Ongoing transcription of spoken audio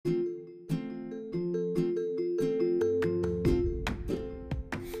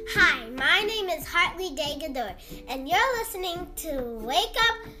is Hartley Dagador, and you're listening to Wake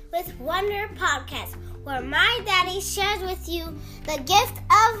Up with Wonder podcast, where my daddy shares with you the gift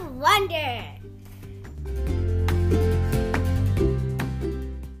of wonder.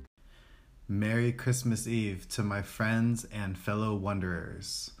 Merry Christmas Eve to my friends and fellow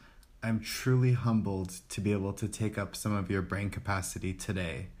wanderers. I'm truly humbled to be able to take up some of your brain capacity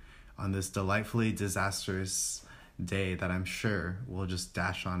today on this delightfully disastrous day that I'm sure will just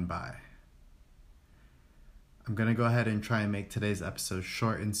dash on by. I'm going to go ahead and try and make today's episode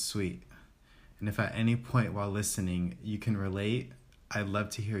short and sweet. And if at any point while listening you can relate, I'd love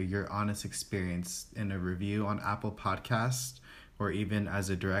to hear your honest experience in a review on Apple Podcasts or even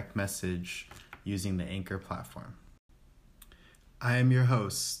as a direct message using the Anchor platform. I am your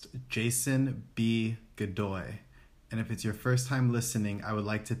host, Jason B. Godoy, and if it's your first time listening, I would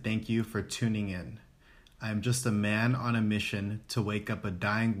like to thank you for tuning in. I am just a man on a mission to wake up a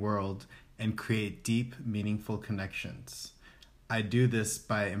dying world and create deep, meaningful connections. I do this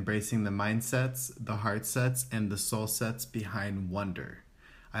by embracing the mindsets, the heart sets, and the soul sets behind wonder.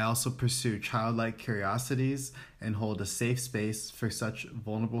 I also pursue childlike curiosities and hold a safe space for such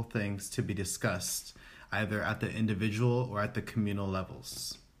vulnerable things to be discussed, either at the individual or at the communal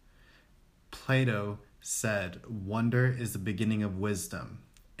levels. Plato said, "Wonder is the beginning of wisdom,"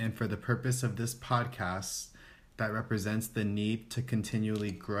 and for the purpose of this podcast, that represents the need to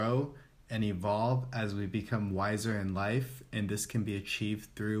continually grow and evolve as we become wiser in life, and this can be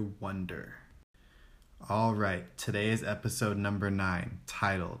achieved through wonder. All right, today is episode number 9,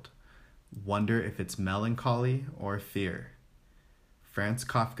 titled, Wonder If It's Melancholy or Fear. Franz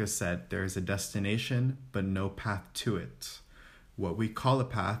Kafka said, "There is a destination, but no path to it. What we call a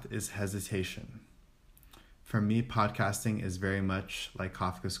path is hesitation." For me, podcasting is very much like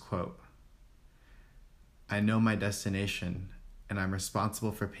Kafka's quote. I know my destination, and I'm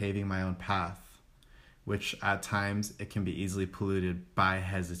responsible for paving my own path, which at times it can be easily polluted by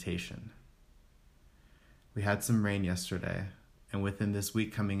hesitation. We had some rain yesterday, and within this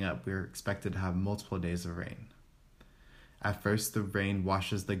week coming up, we're expected to have multiple days of rain. At first, the rain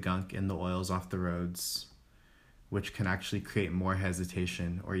washes the gunk and the oils off the roads, which can actually create more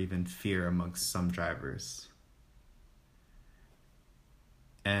hesitation or even fear amongst some drivers.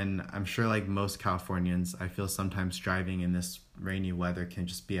 And I'm sure like most Californians, I feel sometimes driving in this rainy weather can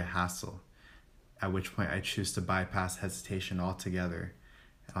just be a hassle, at which point I choose to bypass hesitation altogether.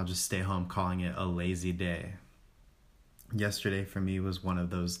 I'll just stay home calling it a lazy day. Yesterday for me was one of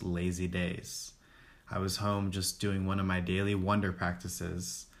those lazy days. I was home just doing one of my daily wonder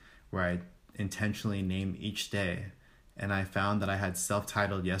practices where I intentionally name each day, and I found that I had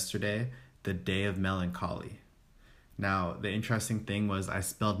self-titled yesterday, The Day of Melancholy. Now, the interesting thing was I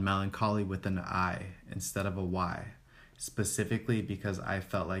spelled melancholy with an I instead of a Y, specifically because I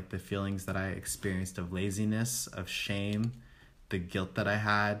felt like the feelings that I experienced of laziness, of shame, the guilt that I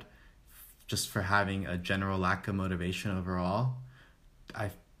had just for having a general lack of motivation overall,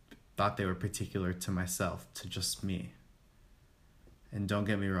 I thought they were particular to myself, to just me. And don't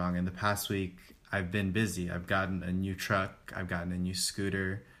get me wrong, in the past week, I've been busy. I've gotten a new truck, I've gotten a new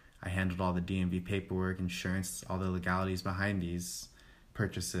scooter, I handled all the DMV paperwork, insurance, all the legalities behind these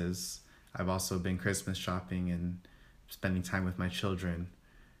purchases. I've also been Christmas shopping and spending time with my children.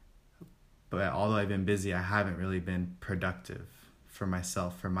 But although I've been busy, I haven't really been productive for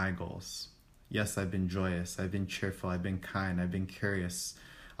myself, for my goals. Yes, I've been joyous, I've been cheerful, I've been kind, I've been curious.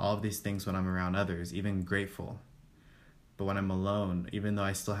 All of these things when I'm around others, even grateful. But when I'm alone, even though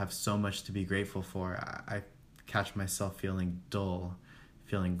I still have so much to be grateful for, I catch myself feeling dull,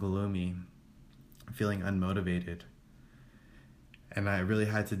 feeling gloomy, feeling unmotivated. And I really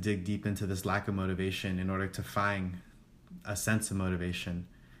had to dig deep into this lack of motivation in order to find a sense of motivation.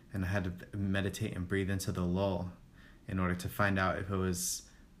 And I had to meditate and breathe into the lull in order to find out if it was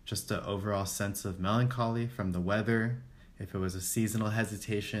just an overall sense of melancholy from the weather, if it was a seasonal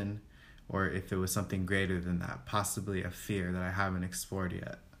hesitation, or if it was something greater than that, possibly a fear that I haven't explored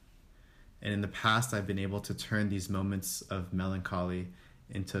yet. And in the past, I've been able to turn these moments of melancholy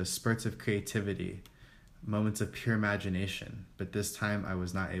into spurts of creativity, moments of pure imagination, but this time I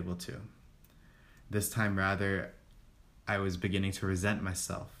was not able to. This time, rather, I was beginning to resent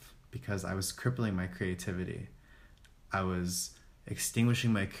myself because I was crippling my creativity. I was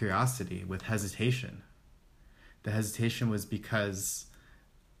extinguishing my curiosity with hesitation. The hesitation was because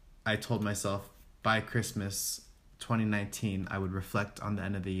I told myself by Christmas 2019, I would reflect on the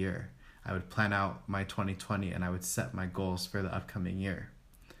end of the year. I would plan out my 2020 and I would set my goals for the upcoming year.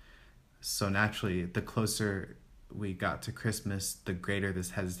 So naturally, the closer we got to Christmas, the greater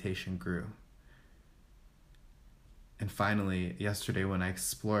this hesitation grew. And finally, yesterday when I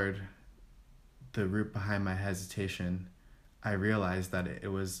explored the root behind my hesitation, I realized that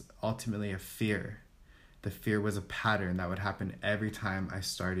it was ultimately a fear. The fear was a pattern that would happen every time I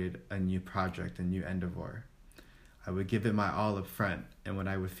started a new project, a new endeavor. I would give it my all up front, and when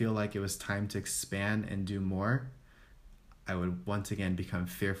I would feel like it was time to expand and do more, I would once again become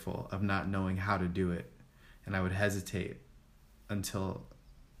fearful of not knowing how to do it, and I would hesitate until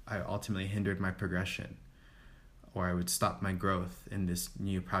I ultimately hindered my progression, or I would stop my growth in this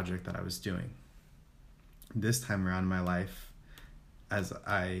new project that I was doing. This time around in my life, as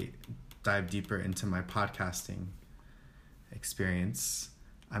I dive deeper into my podcasting experience,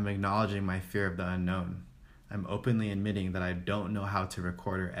 I'm acknowledging my fear of the unknown. I'm openly admitting that I don't know how to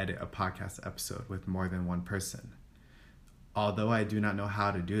record or edit a podcast episode with more than one person. Although I do not know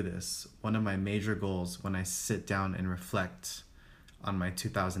how to do this, one of my major goals when I sit down and reflect on my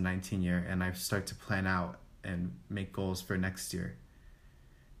 2019 year and I start to plan out and make goals for next year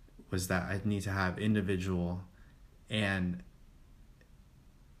was that I need to have individual and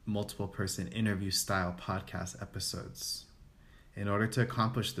multiple person interview style podcast episodes. In order to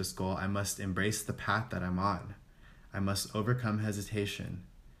accomplish this goal, I must embrace the path that I'm on. I must overcome hesitation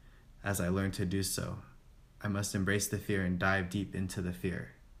as I learn to do so. I must embrace the fear and dive deep into the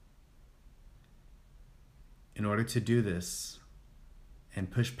fear. In order to do this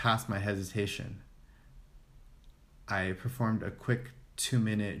and push past my hesitation, I performed a quick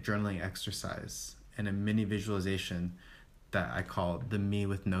 2-minute journaling exercise and a mini visualization that I call the Me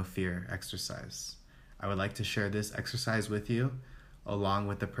with No Fear exercise. I would like to share this exercise with you, along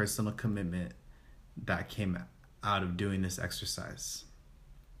with the personal commitment that came out of doing this exercise.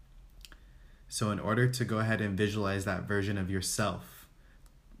 So in order to go ahead and visualize that version of yourself,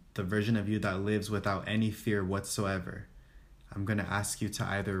 the version of you that lives without any fear whatsoever, I'm going to ask you to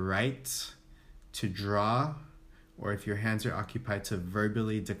either write, to draw, or if your hands are occupied, to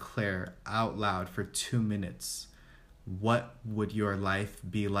verbally declare out loud for 2 minutes, what would your life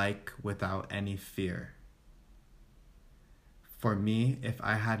be like without any fear? For me, if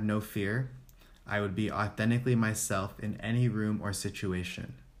I had no fear, I would be authentically myself in any room or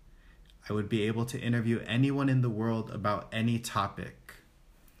situation. I would be able to interview anyone in the world about any topic.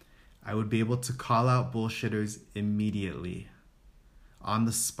 I would be able to call out bullshitters immediately, on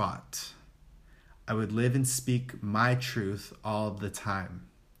the spot. I would live and speak my truth all the time.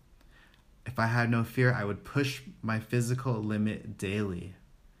 If I had no fear, I would push my physical limit daily.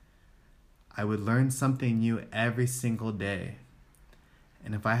 I would learn something new every single day.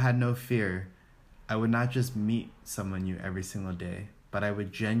 And if I had no fear, I would not just meet someone new every single day, but I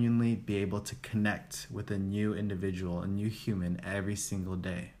would genuinely be able to connect with a new individual, a new human every single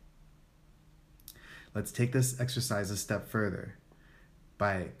day. Let's take this exercise a step further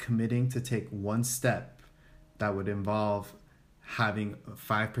by committing to take one step that would involve having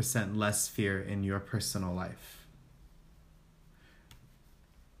 5% less fear in your personal life.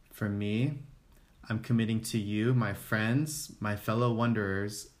 For me, I'm committing to you, my friends, my fellow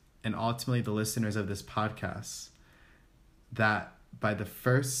wanderers, and ultimately the listeners of this podcast, that by the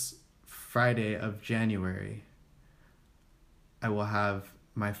first Friday of January, I will have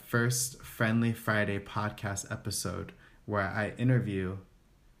my first Friendly Friday podcast episode where I interview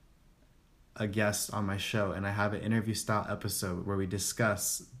a guest on my show, and I have an interview style episode where we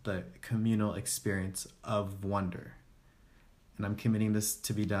discuss the communal experience of wonder. And I'm committing this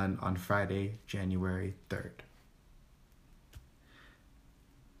to be done on Friday, January 3rd.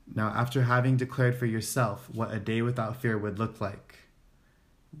 Now, after having declared for yourself what a day without fear would look like,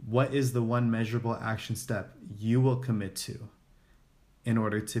 what is the one measurable action step you will commit to in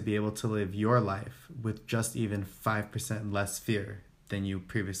order to be able to live your life with just even 5% less fear than you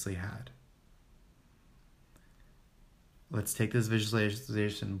previously had? Let's take this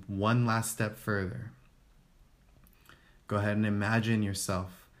visualization one last step further. Go ahead and imagine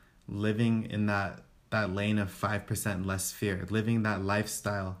yourself living in that lane of 5% less fear, living that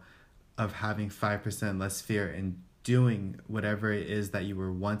lifestyle of having 5% less fear and doing whatever it is that you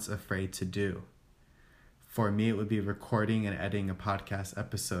were once afraid to do. For me, it would be recording and editing a podcast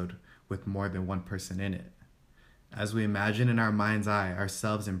episode with more than one person in it. As we imagine in our mind's eye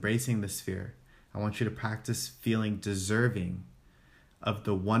ourselves embracing this fear, I want you to practice feeling deserving of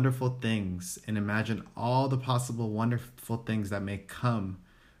the wonderful things and imagine all the possible wonderful things that may come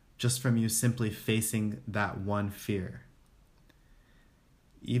just from you simply facing that one fear.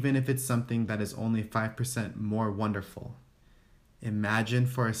 Even if it's something that is only 5% more wonderful, imagine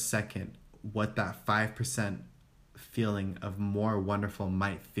for a second what that 5% feeling of more wonderful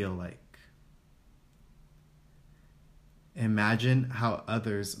might feel like. Imagine how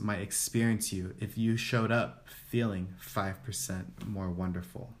others might experience you if you showed up feeling 5% more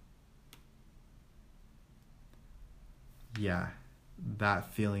wonderful. Yeah,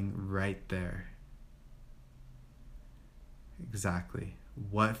 that feeling right there. Exactly.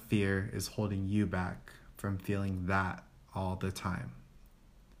 What fear is holding you back from feeling that all the time?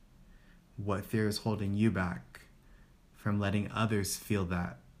 What fear is holding you back from letting others feel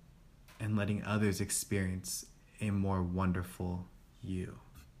that and letting others experience a more wonderful you?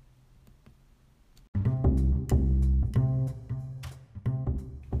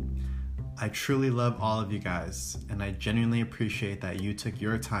 I truly love all of you guys, and I genuinely appreciate that you took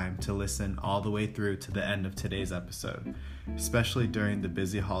your time to listen all the way through to the end of today's episode, especially during the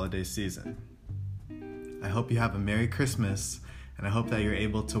busy holiday season. I hope you have a Merry Christmas, and I hope that you're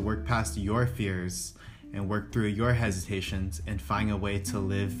able to work past your fears and work through your hesitations and find a way to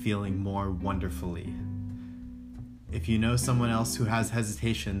live feeling more wonderfully. If you know someone else who has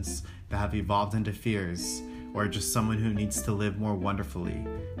hesitations that have evolved into fears, or just someone who needs to live more wonderfully,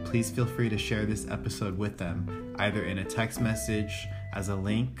 please feel free to share this episode with them, either in a text message, as a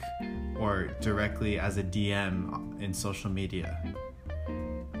link, or directly as a DM in social media.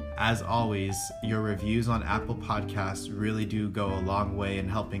 As always, your reviews on Apple Podcasts really do go a long way in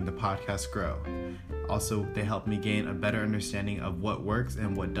helping the podcast grow. Also, they help me gain a better understanding of what works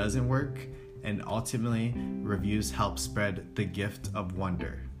and what doesn't work, and ultimately, reviews help spread the gift of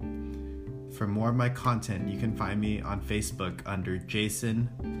wonder. For more of my content, you can find me on Facebook under Jason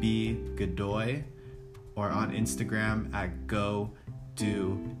B. Godoy or on Instagram at GoDoYou.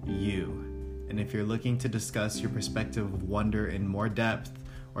 And if you're looking to discuss your perspective of wonder in more depth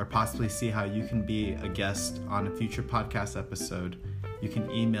or possibly see how you can be a guest on a future podcast episode, you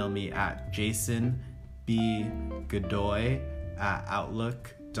can email me at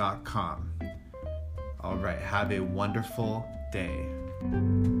jasonbgodoy@outlook.com. All right, have a wonderful day.